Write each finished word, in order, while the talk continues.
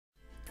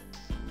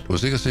Du har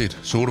sikkert set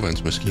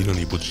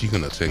sodavandsmaskinerne i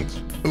butikkerne og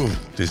tænkt,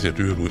 det ser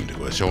dyrt ud, men det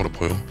kunne være sjovt at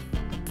prøve.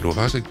 Du har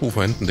faktisk ikke brug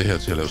for enten det her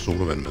til at lave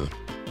sodavand med.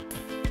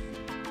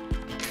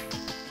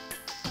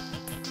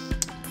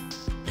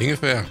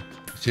 Ingefær,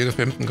 cirka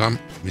 15 gram.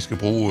 Vi skal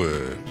bruge,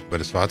 hvad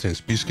det svarer til en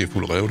spidsske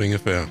fuld revet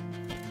ingefær.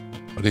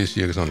 Og det er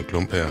cirka sådan en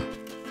klump her.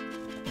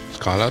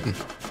 Skræller den.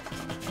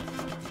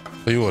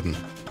 River den.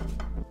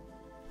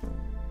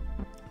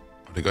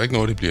 Og det gør ikke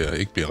noget, det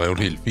ikke bliver revet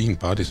helt fint,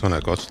 bare det sådan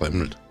er godt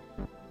strimlet.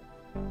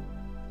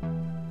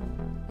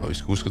 Og vi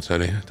skal huske at tage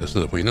det, der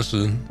sidder på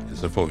indersiden,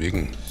 så får vi ikke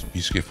en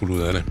spidsske fuld ud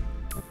af det.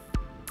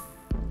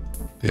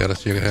 Det er der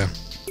cirka her.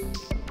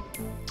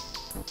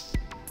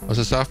 Og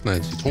så saften af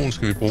en citron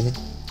skal vi bruge.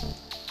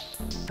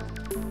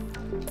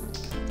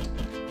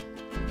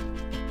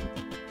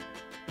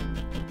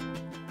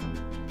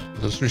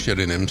 Og så synes jeg,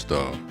 det er nemmest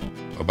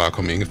at bare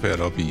komme ingefæret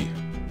op i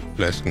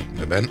flasken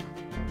med vand.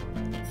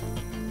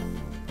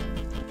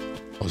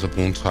 Og så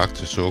bruge en trakt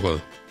til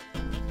sukkeret.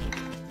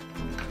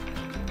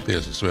 Det er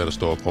altså svært at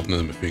stå og proppe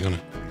ned med fingrene.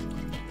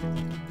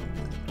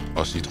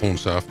 Og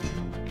citronsaften.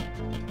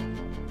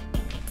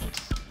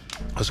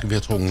 Og så skal vi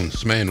have trukket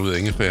smagen ud af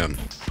ingefæren.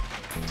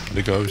 Og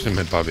det gør vi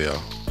simpelthen bare ved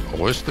at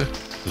ryste,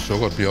 så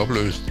sukkeret bliver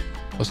opløst.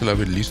 Og så lader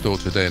vi det lige stå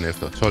til dagen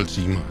efter 12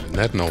 timer,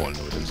 natten over eller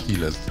noget i den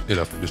stil.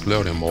 Eller hvis du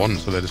laver det om morgenen,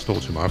 så lad det stå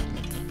til om aftenen.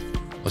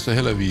 Og så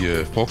hælder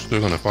vi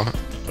frugtstykkerne fra.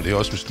 Og det er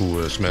også, hvis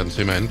du smager den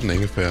til med anden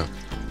ingefær.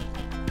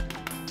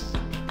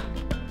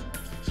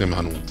 Simpelthen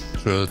har nogle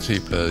tørrede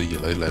teblade i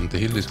eller et eller andet. Det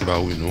hele det skal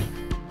bare ud nu.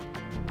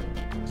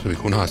 Så vi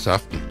kun har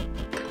saften.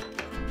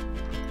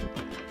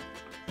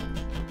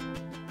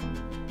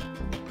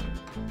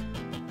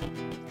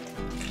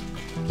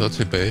 Så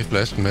tilbage i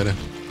flasken med det.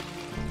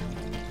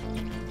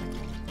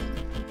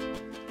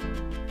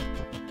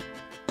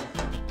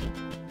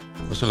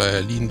 Og så lader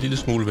jeg lige en lille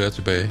smule være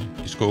tilbage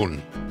i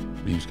skålen.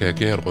 Fordi vi skal have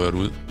gæret rørt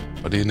ud.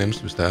 Og det er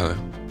nemmest, hvis der er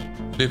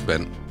lidt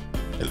vand.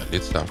 Eller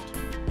lidt saft.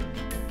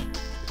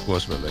 Det kunne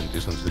også være vand, det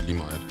er sådan set lige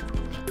meget.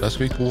 Der skal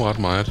vi ikke bruge ret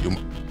meget. Jo,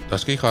 der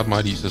skal ikke ret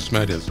meget i, så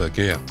smager det altså af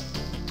gær.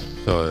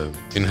 Så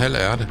en halv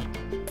ærte.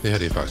 Det her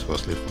det er faktisk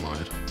også lidt for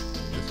meget.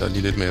 Jeg tager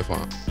lige lidt mere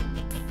fra.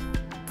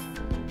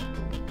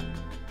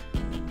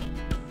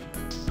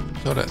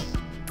 Sådan.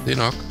 Det er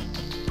nok.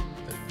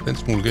 Den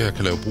smule gær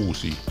kan lave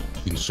brus i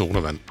din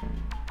sodavand.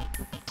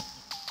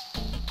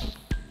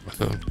 Og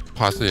så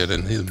presser jeg den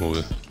ned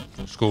mod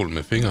skålen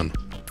med fingeren.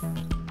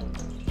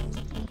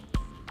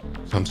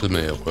 Samtidig med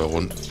at jeg rører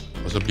rundt.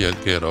 Og så bliver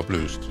alt gæret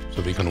opløst,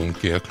 så vi ikke har nogen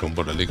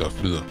gærklumper, der ligger og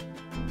flyder.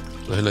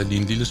 Så hælder jeg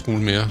lige en lille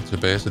smule mere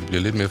tilbage, så det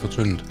bliver lidt mere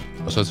fortyndet.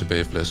 Og så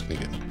tilbage i flasken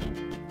igen.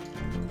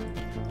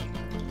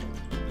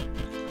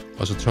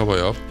 Og så topper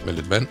jeg op med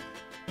lidt vand.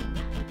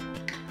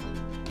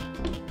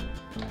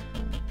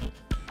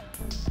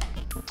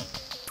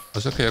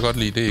 Og så kan jeg godt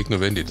lide, det er ikke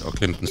nødvendigt at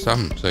klemme den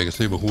sammen, så jeg kan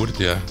se, hvor hurtigt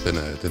det er,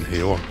 den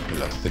hæver,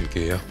 eller den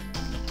gærer.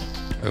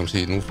 Jeg kan se,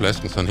 at nu er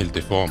flasken sådan helt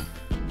deform.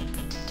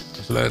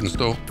 Og så lader jeg den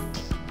stå.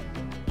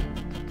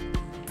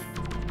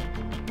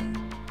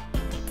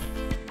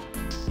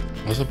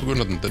 Og så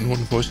begynder den nu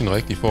får sin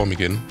rigtige form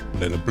igen.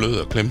 Den er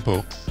blød at klemme på.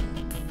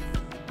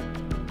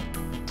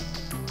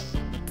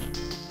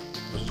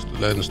 Og så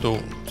lader den stå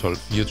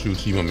 12-24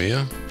 timer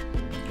mere.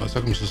 Og så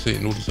kan man så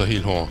se, nu er den så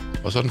helt hård.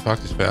 Og så er den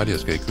faktisk færdig at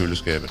skal i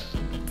køleskabet.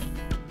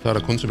 Så er der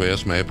kun tilbage at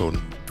smage på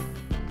den.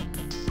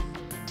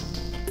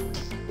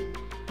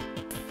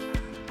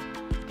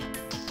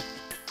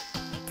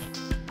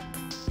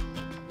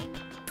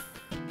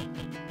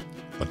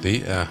 Og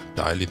det er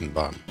dejligt en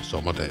varm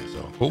sommerdag,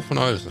 så god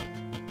fornøjelse.